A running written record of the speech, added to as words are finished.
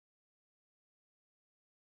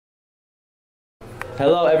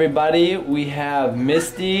Hello everybody, we have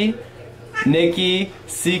Misty, Nikki,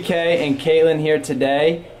 CK, and Caitlin here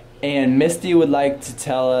today. And Misty would like to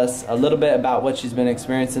tell us a little bit about what she's been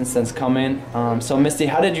experiencing since coming. So Misty,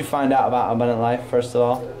 how did you find out about Abundant Life, first of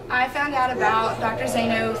all? I found out about Dr.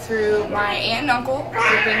 Zano through my aunt and uncle,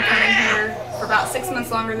 who've been coming here for about 6 months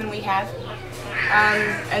longer than we have.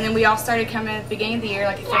 And then we all started coming at the beginning of the year,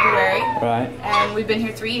 like in February. Right. And we've been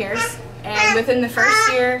here 3 years. And within the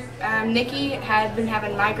first year, Nikki had been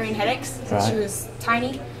having migraine headaches since she was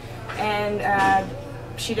tiny. And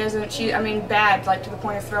I mean, bad, like to the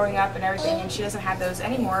point of throwing up and everything, and she doesn't have those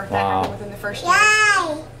anymore. That happened within the first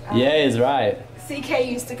year. Yay is right. CK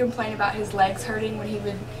used to complain about his legs hurting when he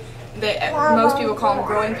would, most people call them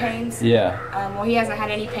growing pains. Yeah. Well, he hasn't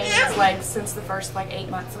had any pain in his legs since the first like 8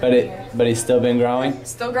 months of the year. But he's still been growing?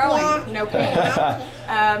 Still growing, no pain.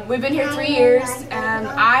 We've been here 3 years.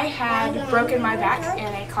 I had broken my back in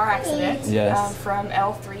a car accident from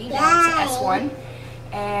L3 down to S1.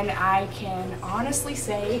 And I can honestly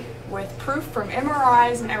say, with proof from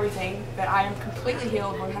MRIs and everything, that I am completely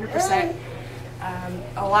healed 100%.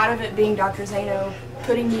 A lot of it being Dr. Zano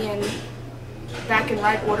putting me back in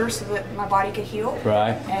right order so that my body could heal.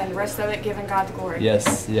 Right. And the rest of it giving God the glory.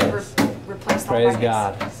 Yes, yes. Replaced all Praise my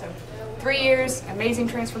God. So 3 years, amazing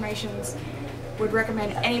transformations. Would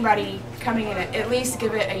recommend anybody coming in at least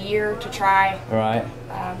give it a year to try. Right.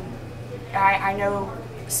 I know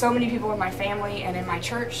so many people in my family and in my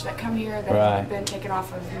church that come here that have been taken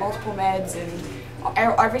off of multiple meds, and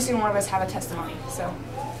every single one of us have a testimony. So.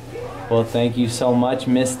 Well, thank you so much,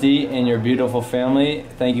 Misty, and your beautiful family.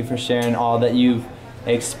 Thank you for sharing all that you've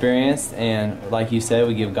experienced, and like you said,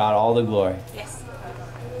 we give God all the glory. Yes.